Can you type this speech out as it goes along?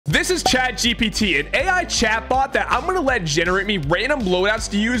This is ChatGPT, an AI chatbot that I'm going to let generate me random loadouts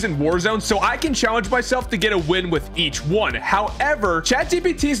to use in Warzone so I can challenge myself to get a win with each one. However,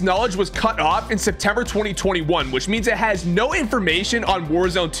 ChatGPT's knowledge was cut off in September 2021, which means it has no information on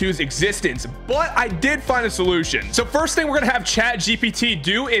Warzone 2's existence, but I did find a solution. So first thing we're going to have ChatGPT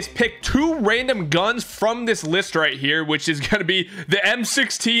do is pick 2 random guns from this list right here, which is going to be the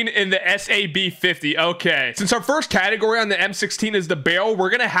M16 and the SAB-50. Okay, since our first category on the M16 is the barrel, we're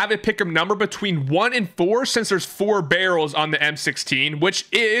going to have it pick a number between 1 and 4 since there's 4 barrels on the M16, which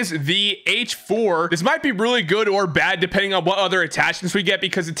is the H4. This might be really good or bad depending on what other attachments we get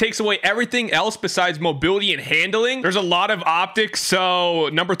because it takes away everything else besides mobility and handling. There's a lot of optics, so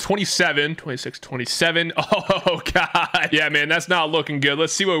number 27, 26, 27. Oh god. Yeah, man, that's not looking good.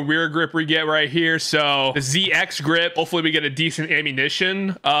 Let's see what rear grip we get right here. So the ZX grip, hopefully we get a decent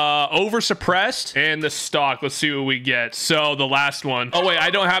ammunition. Over suppressed and the stock. Let's see what we get. So the last one. Oh wait, I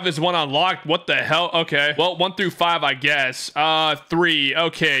don't have this one unlocked. What the hell? Okay, well, 1 through 5, I guess. 3.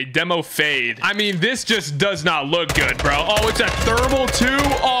 Okay, demo fade. I mean, this just does not look good, bro. Oh, it's a thermal too.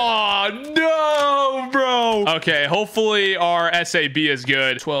 Oh no, bro. Okay, hopefully our SAB is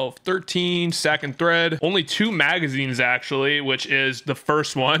good. 12, 13, second thread. Only 2 magazines actually, which is the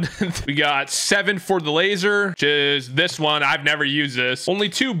first one. We got 7 for the laser, which is this one. I've never used this. Only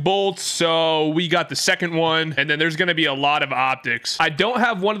 2 bolts, so we got the second one, and then there's gonna be a lot of optics. I don't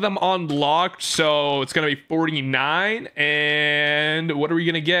have one of them unlocked, so it's gonna be 49. And what are we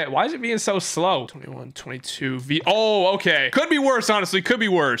gonna get? Why is it being so slow? 21, 22 V. Oh, okay, could be worse, honestly, could be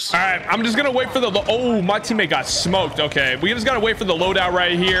worse. All right, I'm just gonna wait for the oh, my teammate got smoked. Okay, we just gotta wait for the loadout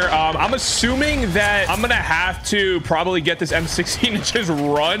right here. I'm assuming that I'm gonna have to probably get this M16 and just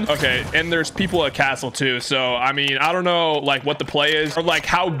run. Okay, and there's people at castle too, so I mean, I don't know like what the play is or like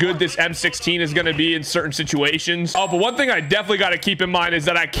how good this M16 is gonna be in certain situations. Oh, but one thing I definitely got to keep in mind is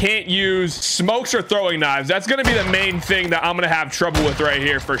that I can't use smokes or throwing knives. That's gonna be the main thing that I'm gonna have trouble with right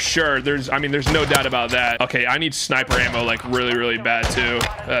here for sure. I mean, there's no doubt about that. Okay, I need sniper ammo like really bad too.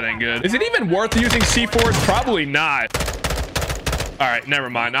 That ain't good. Is it even worth using C4s? Probably not. All right, never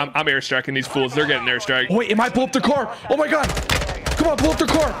mind. I'm airstriking these fools. They're getting airstrike. Oh, wait, it might blow up their car. Oh my god, come on, blow up their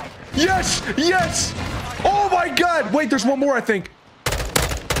car. Yes, yes. Oh my god. Wait, there's one more, I think.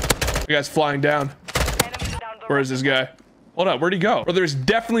 The guy's flying down. Where is this guy? Hold on, where'd he go? Bro, there's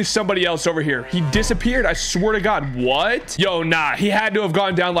definitely somebody else over here. He disappeared, I swear to god. What? Yo, nah, he had to have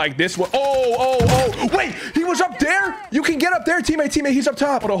gone down like this one. Oh, wait, he was up there? You can get up there, teammate, he's up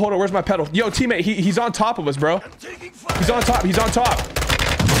top. Hold on, where's my pedal? Yo, teammate, he's on top of us, bro. He's on top.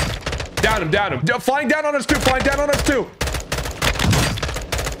 Down him. Flying down on us too.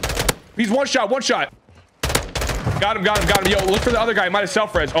 He's one shot. Got him. Yo, look for the other guy. He might have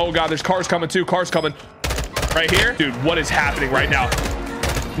self-res. Oh god, there's cars coming too. Right here. Dude, what is happening right now?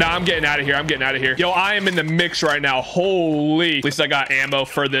 Nah, I'm getting out of here. Yo, I am in the mix right now. Holy. At least I got ammo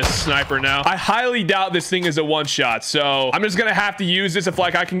for this sniper now. I highly doubt this thing is a one-shot, so I'm just gonna have to use this if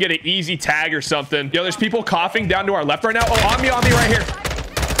like I can get an easy tag or something. Yo, there's people coughing down to our left right now. Oh, on me right here.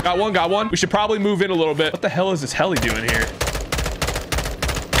 Got one. We should probably move in a little bit. What the hell is this heli doing here?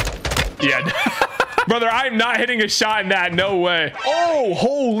 Yeah. Brother, I'm not hitting a shot in that. No way. Oh,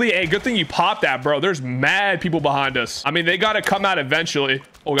 holy. Hey, good thing you popped that, bro. There's mad people behind us. I mean, they got to come out eventually.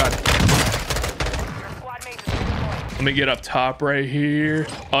 Oh, God. Let me get up top right here.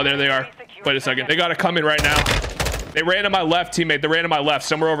 Oh, there they are. Wait a second. They got to come in right now. They ran to my left, teammate. They ran to my left,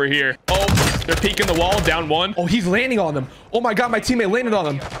 somewhere over here. Oh, they're peeking the wall. Down 1. Oh, he's landing on them. Oh, my God. My teammate landed on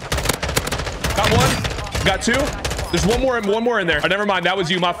them. Got 1. Got 2. There's one more in there. Oh, never mind. That was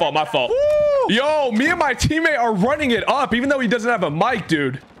you. My fault. Woo! Yo, me and my teammate are running it up, even though he doesn't have a mic,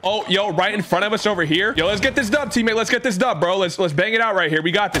 dude. Oh, yo, right in front of us over here. Yo, let's get this dub, teammate. Let's get this dub, bro. Let's bang it out right here.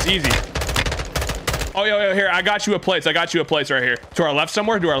 We got this easy. Oh, yo, here. I got you a place right here. To our left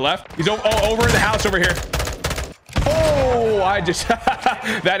somewhere. To our left. He's over in the house over here. Oh, I just...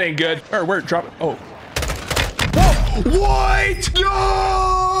 that ain't good. Where? Drop it. Oh. Whoa! What?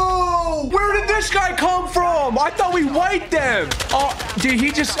 No! Where did this guy come from? I thought we wiped them. Oh, dude,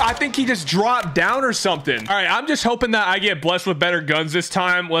 I think he just dropped down or something. All right, I'm just hoping that I get blessed with better guns this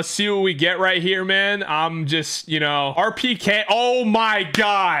time. Let's see what we get right here, man. I'm just, RPK. Oh my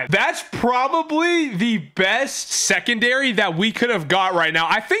God. That's probably the best secondary that we could have got right now.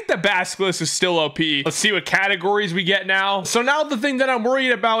 I think the Basilisk is still OP. Let's see what categories we get now. So now the thing that I'm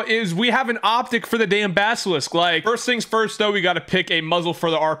worried about is we have an optic for the damn Basilisk. Like, first things first, though, we got to pick a muzzle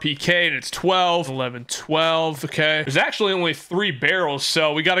for the RPK, and it's 12, 11, 12. Okay. There's actually only 3 barrels barrels,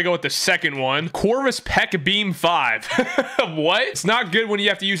 so we got to go with the second one. Corvus Peck Beam 5. What? It's not good when you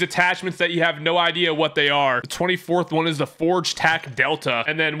have to use attachments that you have no idea what they are. The 24th one is the Forged Tack Delta.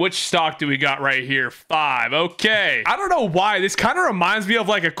 And then which stock do we got right here? 5. Okay. I don't know why. This kind of reminds me of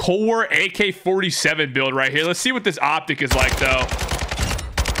like a Cold War AK-47 build right here. Let's see what this optic is like, though.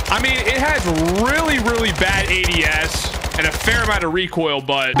 I mean, it has really, really bad ADS and a fair amount of recoil,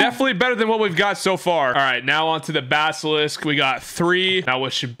 but definitely better than what we've got so far. All right, now onto the Basilisk. We got 3. Now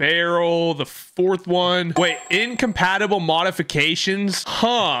which barrel? The 4th one. Wait, incompatible modifications?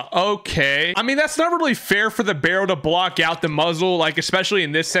 Huh, okay. I mean, that's not really fair for the barrel to block out the muzzle, like especially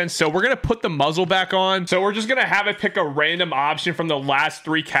in this sense. So we're gonna put the muzzle back on. So we're just gonna have it pick a random option from the last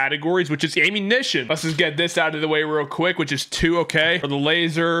 3 categories, which is ammunition. Let's just get this out of the way real quick, which is 2, okay. For the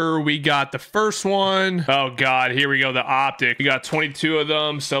laser, we got the first one. Oh God, here we go, the optic. We got 22 of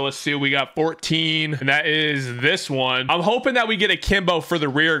them, so let's see, we got 14, and that is this one. I'm hoping that we get a Kimbo for the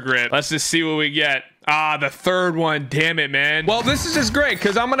rear grip. Let's just see what we get. Ah, the 3rd one. Damn it, man. Well, this is just great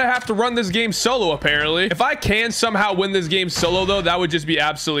because I'm gonna have to run this game solo, apparently. If I can somehow win this game solo, though, that would just be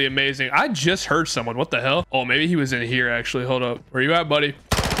absolutely amazing. I just heard someone. What the hell? Oh, maybe he was in here, actually. Hold up. Where you at, buddy?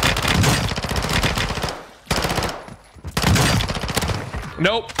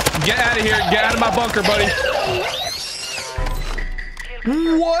 Nope. Get out of here. Get out of my bunker, buddy.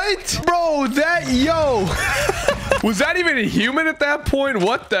 What? Bro, yo. Was that even a human at that point?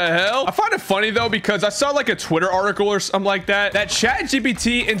 What the hell? I find it funny, though, because I saw like a Twitter article or something like that. That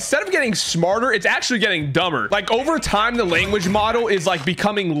ChatGPT, instead of getting smarter, it's actually getting dumber. Like over time, the language model is like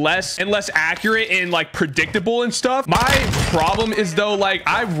becoming less and less accurate and like predictable and stuff. My problem is, though, like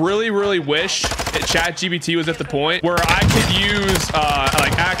I really, really wish that ChatGPT was at the point where I could use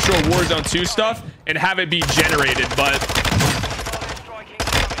like actual Warzone 2 stuff and have it be generated, but...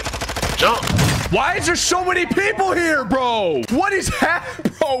 Jump. Why is there so many people here, bro? What is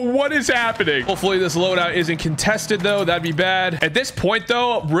what is happening? Hopefully this loadout isn't contested, though. That'd be bad. At this point,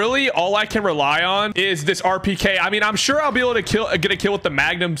 though, really all I can rely on is this RPK. I mean, I'm sure I'll be able to get a kill with the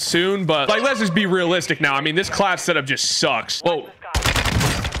Magnum soon, but like, let's just be realistic now. I mean, this class setup just sucks. Whoa.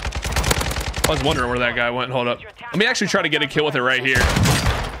 I was wondering where that guy went. Hold up. Let me actually try to get a kill with it right here.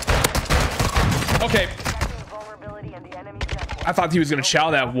 Okay. I thought he was gonna chow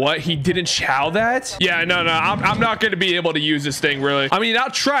that. What? He didn't chow that? Yeah, no. I'm not gonna be able to use this thing, really. I mean,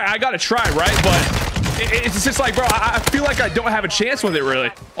 I'll try. I gotta try, right? But it's just like, bro, I feel like I don't have a chance with it, really.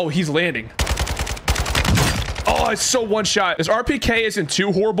 Oh, he's landing. Oh, it's so one shot. This RPK isn't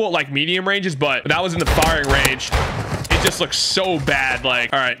too horrible at like medium ranges, but that was in the firing range. It just looks so bad.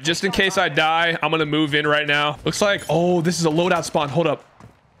 Like, all right, just in case I die, I'm gonna move in right now. Looks like, oh, this is a loadout spawn. Hold up.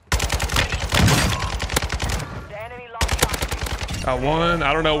 One.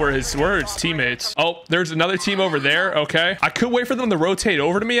 I don't know where his teammates. Oh, there's another team over there. Okay. I could wait for them to rotate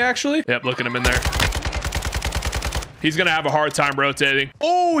over to me, actually. Yep, look at him in there. He's gonna have a hard time rotating.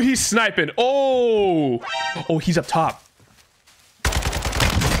 Oh, he's sniping. Oh, he's up top.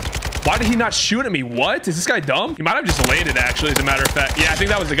 Why did he not shoot at me? What? Is this guy dumb? He might have just landed, actually, as a matter of fact. Yeah, I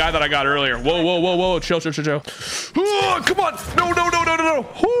think that was the guy that I got earlier. Whoa. Chill. Oh, come on. No.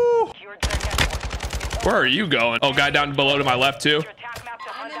 Woo. Where are you going? Oh, guy down below to my left, too.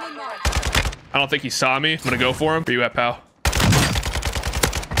 I don't think he saw me. I'm gonna go for him. Where you at, pal?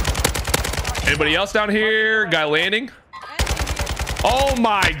 Anybody else down here? Guy landing. Oh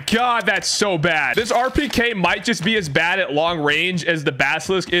my God, that's so bad. This RPK might just be as bad at long range as the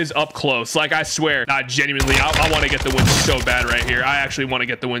Basilisk is up close. Like, I swear. Nah, genuinely, I want to get the win so bad right here. I actually want to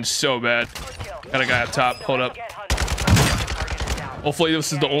get the win so bad. Got a guy up top. Hold up. Hopefully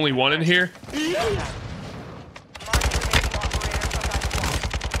this is the only one in here.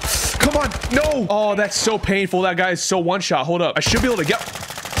 Come on. No. Oh, that's so painful. That guy is so one shot. Hold up. I should be able to get...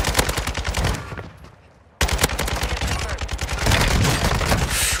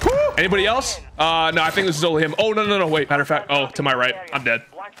 Anybody else? No, I think this is only him. Oh, no. Wait, matter of fact. Oh, to my right. I'm dead.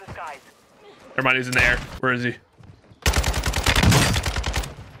 Never mind, he's in the air. Where is he?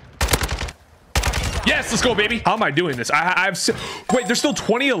 Yes, let's go, baby. How am I doing this? Wait, there's still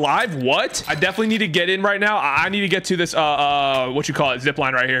 20 alive? What? I definitely need to get in right now. I need to get to this, what you call it, zip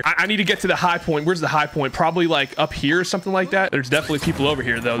line right here. I need to get to the high point. Where's the high point? Probably like up here or something like that. There's definitely people over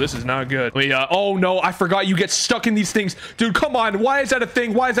here, though. This is not good. Oh no, I forgot you get stuck in these things. Dude, come on. Why is that a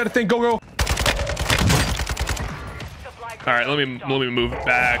thing? Go. All right, let me move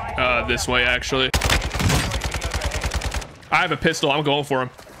back this way, actually. I have a pistol. I'm going for him.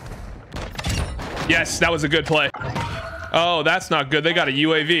 Yes, that was a good play. Oh, that's not good. They got a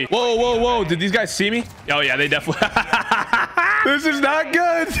UAV. Whoa. Did these guys see me? Oh, yeah, they definitely... This is not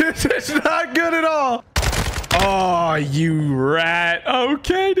good. This is not good at all. Oh, you rat.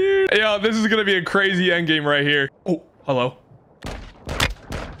 Okay, dude. Yo, this is gonna be a crazy end game right here. Oh, hello.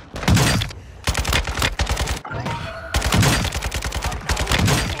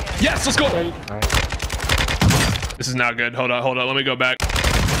 Yes, let's go. This is not good. Hold on. Let me go back.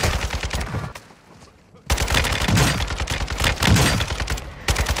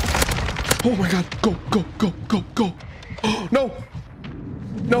 Oh my God. Go. Oh, no.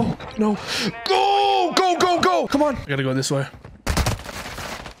 Go. Come on. I gotta go this way.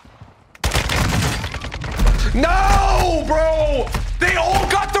 No, bro. They all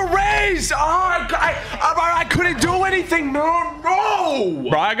got the raise. Oh, I couldn't do anything. No.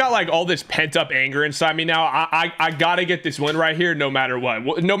 Bro, I got like all this pent up anger inside me now. I gotta get this win right here no matter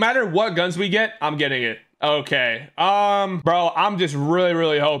what. No matter what guns we get, I'm getting it. Okay. Bro, I'm just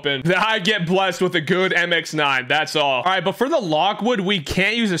really hoping that I get blessed with a good MX9. That's all. All right, but for the Lockwood, we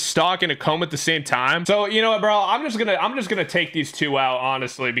can't use a stock and a comb at the same time. So you know what, bro? I'm just gonna take these two out,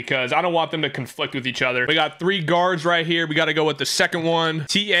 honestly, because I don't want them to conflict with each other. We got 3 guards right here. We got to go with the second one.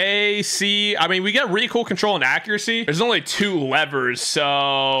 TAC. I mean, we get recoil, control, and accuracy. There's only 2 levers,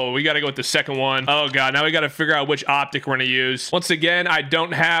 so we got to go with the second one. Oh God, now we got to figure out which optic we're gonna use. Once again, I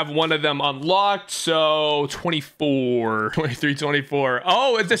don't have one of them unlocked, so 24, 23, 24.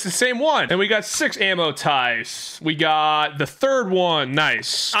 Oh, it's the same one. And we got 6 ammo types. We got the third one.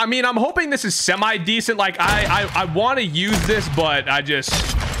 Nice. I mean, I'm hoping this is semi-decent. Like, I want to use this, but I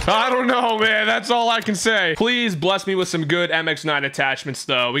don't know, man. That's all I can say. Please bless me with some good MX9 attachments,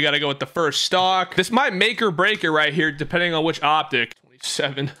 though. We got to go with the first stock. This might make or break it right here, depending on which optic.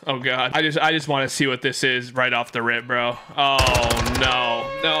 7. Oh God. I just want to see what this is right off the rip, bro. Oh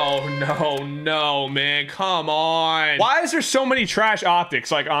no, man. Come on. Why is there so many trash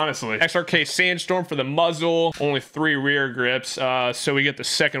optics? Like, honestly. XRK Sandstorm for the muzzle. Only 3 rear grips. So we get the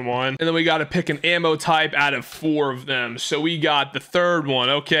second one. And then we got to pick an ammo type out of 4 of them. So we got the third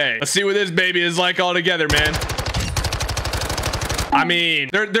one. Okay. Let's see what this baby is like all together, man. I mean,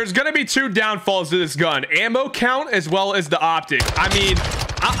 there's gonna be 2 downfalls to this gun: ammo count as well as the optic. I mean,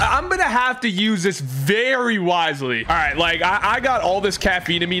 I'm gonna have to use this very wisely. All right, like I got all this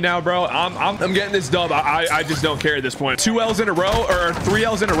caffeine in me now, bro. I'm getting this dub. I just don't care at this point. 2 L's in a row or 3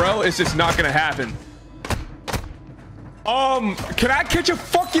 L's in a row is just not gonna happen. Can I catch a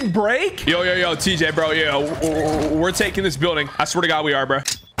fucking break? Yo, TJ, bro. Yo, we're taking this building. I swear to God, we are, bro.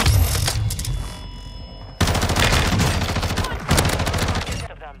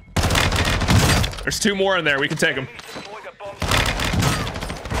 There's 2 more in there. We can take them.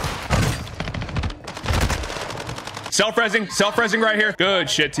 Self-resing right here. Good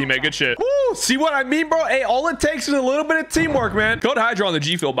shit, teammate. Good shit. Woo, see what I mean, bro? Hey, all it takes is a little bit of teamwork, man. Code Hydra on the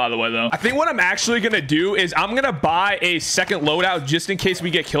G field, by the way, though. I think what I'm actually gonna do is I'm gonna buy a second loadout just in case we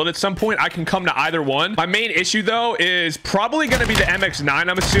get killed at some point. I can come to either one. My main issue, though, is probably gonna be the MX9,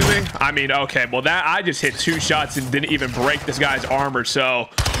 I'm assuming. I mean, okay, well, that I just hit 2 shots and didn't even break this guy's armor, so...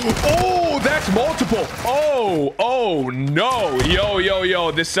 Oh, that's multiple. Oh, no.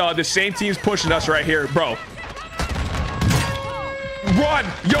 Yo. This same team's pushing us right here, bro. Run!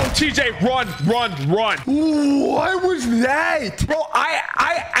 Yo, TJ, run! What was that? Bro,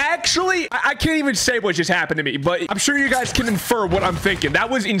 I can't even say what just happened to me, but I'm sure you guys can infer what I'm thinking. That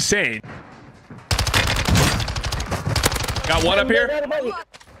was insane. Got 1 up here.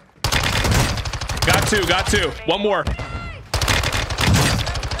 Got two. 1 more.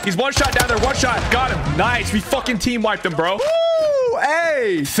 He's 1 shot down there. 1 shot. Got him. Nice. We fucking team wiped him, bro. Woo!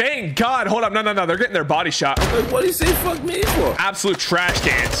 Hey, thank God. Hold up. No. They're getting their body shot. What do you say fuck me for? Absolute trash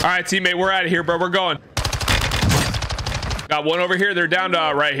cans. All right, teammate. We're out of here, bro. We're going. Got 1 over here. They're down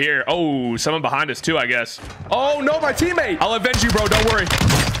to right here. Oh, someone behind us too, I guess. Oh, no, my teammate. I'll avenge you, bro. Don't worry.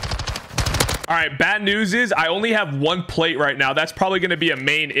 All right, bad news is I only have 1 plate right now. That's probably going to be a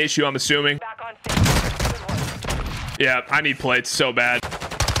main issue, I'm assuming. Yeah, I need plates so bad.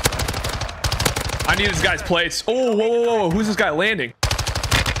 I need this guy's plates. Oh, whoa. Who's this guy landing?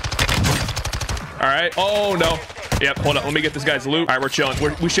 All right. Oh, no. Yep, hold up. Let me get this guy's loot. All right, we're chilling.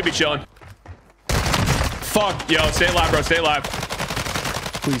 We should be chilling. Fuck. Yo, stay alive, bro. Stay alive.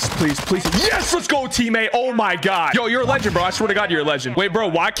 Please. Yes, let's go, teammate. Oh, my God. Yo, you're a legend, bro. I swear to God, you're a legend. Wait, bro,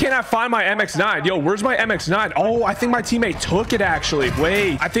 why can't I find my MX9? Yo, where's my MX9? Oh, I think my teammate took it, actually.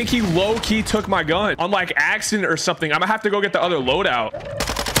 Wait, I think he low-key took my gun on, like, accident or something. I'm gonna have to go get the other loadout.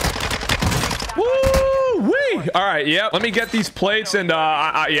 Woo-wee. All right, yeah. Let me get these plates and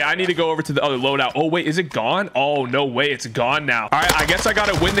yeah, I need to go over to the other loadout. Oh, wait, is it gone? Oh, no way, it's gone now. All right, I guess I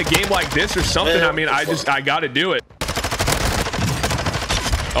gotta win the game like this or something. I mean, I gotta do it.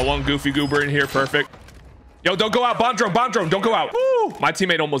 Oh, 1 goofy goober in here. Perfect. Yo, don't go out. Bomb drone, don't go out. Woo! My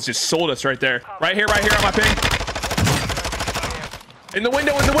teammate almost just sold us right there. Right here on my ping. In the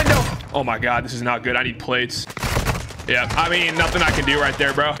window. Oh my God, this is not good. I need plates. Yeah, I mean, nothing I can do right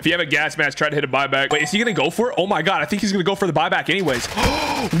there, bro. If you have a gas mask, try to hit a buyback. Wait, is he gonna go for it? Oh my God, I think he's gonna go for the buyback anyways.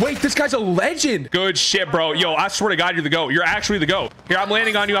 Wait, this guy's a legend. Good shit, bro. Yo, I swear to God, you're the GOAT. You're actually the GOAT. Here, I'm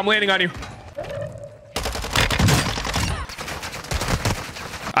landing on you.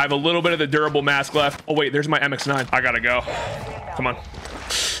 I have a little bit of the durable mask left. Oh wait, there's my MX-9. I gotta go. Come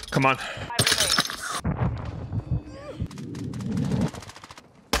on.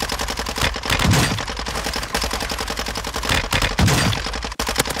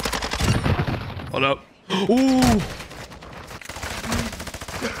 Hold up. Ooh.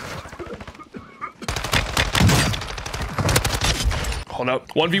 Hold up.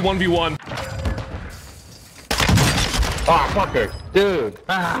 1v1v1. Oh, fucker. Dude.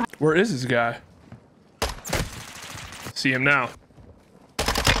 Ah. Where is this guy? See him now.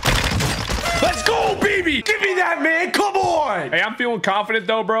 Let's go, baby! Give me that, man! Come on! Hey, I'm feeling confident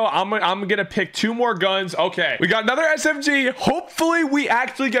though, bro. I'm gonna pick 2 more guns. Okay, we got another SMG. Hopefully, we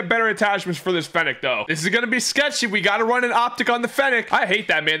actually get better attachments for this Fennec, though. This is gonna be sketchy. We gotta run an optic on the Fennec. I hate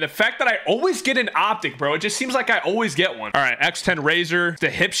that, man. The fact that I always get an optic, bro. It just seems like I always get one. All right, X10 Razor.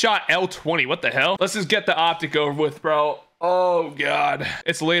 The hip shot L20. What the hell? Let's just get the optic over with, bro. Oh God,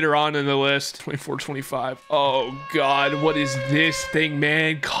 it's later on in the list. 24, 25. Oh God, what is this thing,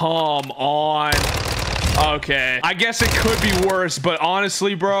 man? Come on. Okay, I guess it could be worse, but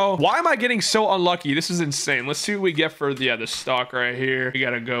honestly, bro, why am I getting so unlucky? This is insane. Let's see what we get for the stock right here. We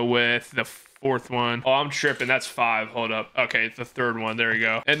gotta go with the 4th one. Oh, I'm tripping. That's 5. Hold up. Okay, the 3rd one. There we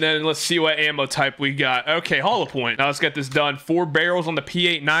go. And then let's see what ammo type we got. Okay, hollow point. Now let's get this done. 4 barrels on the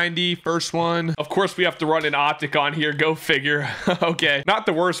P890. First one. Of course, we have to run an optic on here. Go figure. Okay, not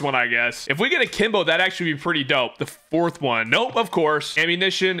the worst one, I guess. If we get a Kimbo, that'd actually be pretty dope. The 4th one. Nope, of course.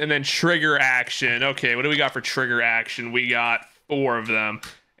 Ammunition and then trigger action. Okay, what do we got for trigger action? We got 4 of them.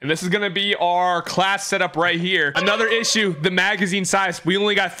 And this is going to be our class setup right here. Another issue, the magazine size. We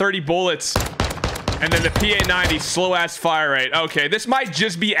only got 30 bullets. And then the PA-90, slow ass fire rate. Okay, this might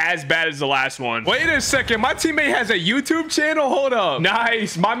just be as bad as the last one. Wait a second, my teammate has a YouTube channel? Hold up.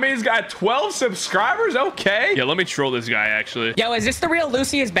 Nice, my man's got 12 subscribers? Okay. Yeah, let me troll this guy, actually. Yo, is this the real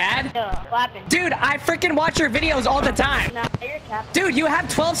Lucy is bad? Yo, what happened? Dude, I freaking watch your videos all the time. No, you're capping. Dude, you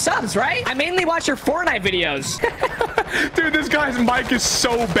have 12 subs, right? I mainly watch your Fortnite videos. Dude, this guy's mic is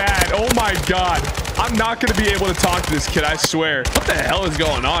so bad. Oh my God. I'm not going to be able to talk to this kid, I swear. What the hell is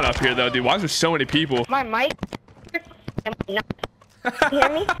going on up here, though, dude? Why is there so many people? My mic. You hear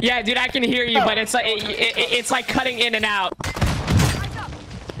me? Yeah, dude, I can hear you, but it's like it's like cutting in and out.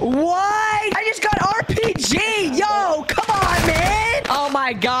 What? I just got RPG. Yo, come on, man. Oh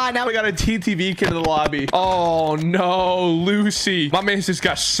my God. Now we got a TTV kid in the lobby. Oh no, Lucy. My man just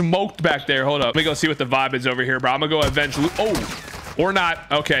got smoked back there. Hold up. Let me go see what the vibe is over here, bro. I'm gonna go avenge Oh. Or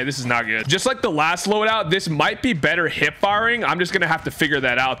not. Okay, this is not good. Just like the last loadout, this might be better hip firing. I'm just gonna have to figure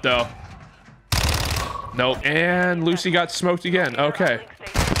that out though. Nope. And Lucy got smoked again. Okay.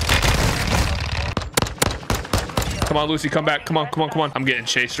 Come on, Lucy, come back. Come on, come on, come on. I'm getting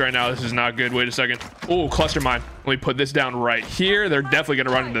chased right now. This is not good. Wait a second. Oh, cluster mine. Let me put this down right here. They're definitely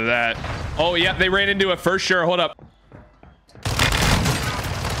gonna run into that. Oh yeah, they ran into it for sure. Hold up.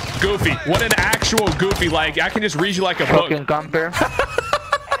 Goofy. What an actual goofy. Like, I can just read you like a book. Fucking camper.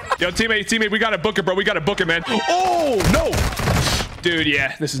 Yo, teammate, we gotta book it, bro. We gotta book it, man. Oh, no. Dude,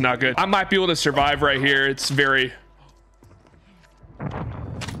 yeah, this is not good. I might be able to survive right here. It's very...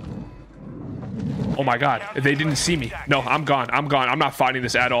 Oh my God, they didn't see me. No, I'm gone. I'm gone. I'm not fighting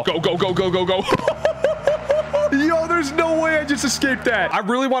this at all. Go, go, go, go, go, go. Yo, there's no way I just escaped that. I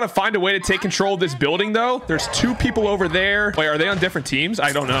really want to find a way to take control of this building, though. There's 2 people over there. Wait, are they on different teams?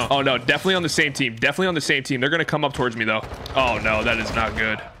 I don't know. Oh, no, definitely on the same team. Definitely on the same team. They're going to come up towards me, though. Oh, no, that is not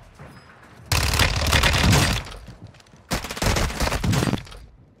good.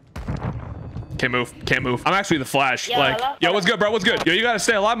 Can't move. Can't move. I'm actually the Flash. Yo, like, yo, what's good, bro? What's good? Yo, you got to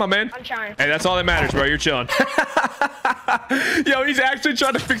stay alive, my man. I'm trying. Hey, that's all that matters, bro. You're chilling. Yo, he's actually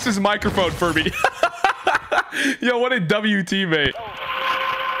trying to fix his microphone for me. Yo, what a W teammate.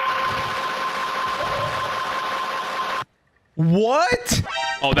 What?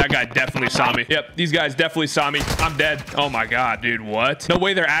 Oh, that guy definitely saw me. Yep, these guys definitely saw me. I'm dead. Oh my God, dude, what? No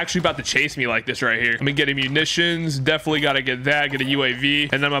way they're actually about to chase me like this right here. Let me get munitions. Definitely got to get that, get a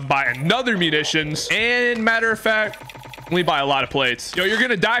UAV. And then I'm going to buy another munitions. And matter of fact, let me buy a lot of plates. Yo, you're going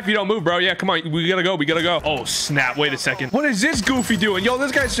to die if you don't move, bro. Yeah, come on. We got to go. We got to go. Oh, snap. Wait a second. What is this goofy doing? Yo,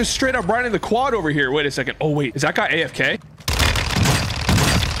 this guy's just straight up riding the quad over here. Wait a second. Oh, wait. Is that guy AFK?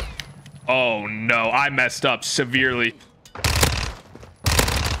 Oh no, I messed up severely.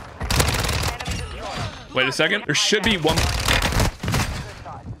 Wait a second. There should be one.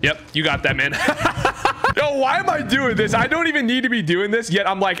 Yep, you got that, man. Yo, why am I doing this? I don't even need to be doing this, yet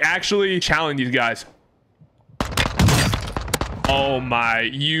I'm like actually challenging these guys. Oh my,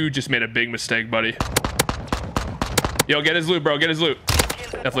 you just made a big mistake, buddy. Yo, get his loot, bro. Get his loot.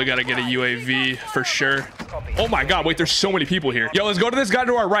 Definitely gotta get a UAV for sure. Oh my god, wait, there's so many people here. Yo, let's go to this guy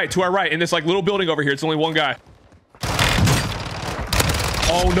to our right, in this like little building over here. It's only one guy.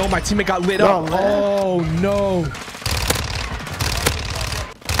 Oh no, my teammate got lit up. Oh no.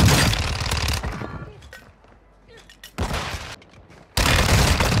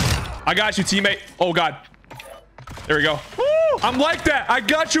 I got you, teammate. Oh god. There we go. Woo! I'm like that. I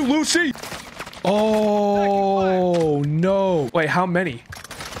got you, Lucy. Oh no. Wait, how many?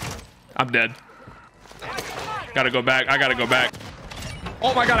 I'm dead. Gotta go back. I gotta go back.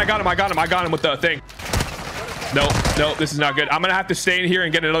 Oh my god, I got him. I got him with the thing. No, this is not good. I'm gonna have to stay in here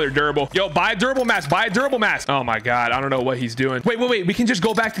and get another durable. Yo, buy a durable mask. Buy a durable mask. Oh my god, I don't know what he's doing. Wait. We can just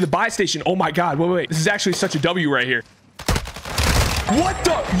go back to the buy station. Oh my god, wait. This is actually such a W right here. What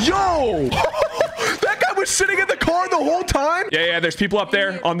the? Yo! That guy was sitting in the car the whole time? Yeah, there's people up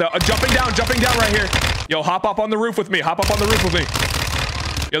there on the jumping down right here. Yo, hop up on the roof with me.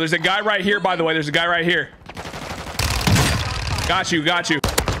 Yo, there's a guy right here, by the way. There's a guy right here. Got you.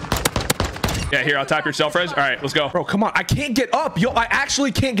 Yeah, here, I'll type your self-res. All right, let's go. Bro, come on. I can't get up. Yo, I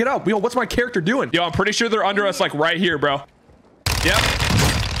actually can't get up. Yo, what's my character doing? Yo, I'm pretty sure they're under us, like, right here, bro. Yep.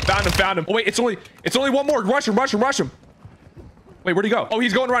 Found him. Oh, wait, it's only one more. Rush him. Wait, where'd he go? Oh,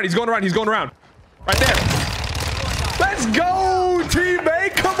 he's going around. Right there. Let's go,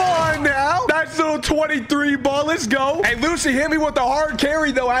 teammate. Come on now. That's little 23 ball. Let's go. Hey, Lucy hit me with the hard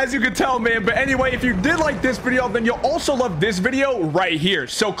carry, though, as you can tell, man. But anyway, if you did like this video, then you'll also love this video right here.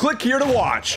 So click here to watch.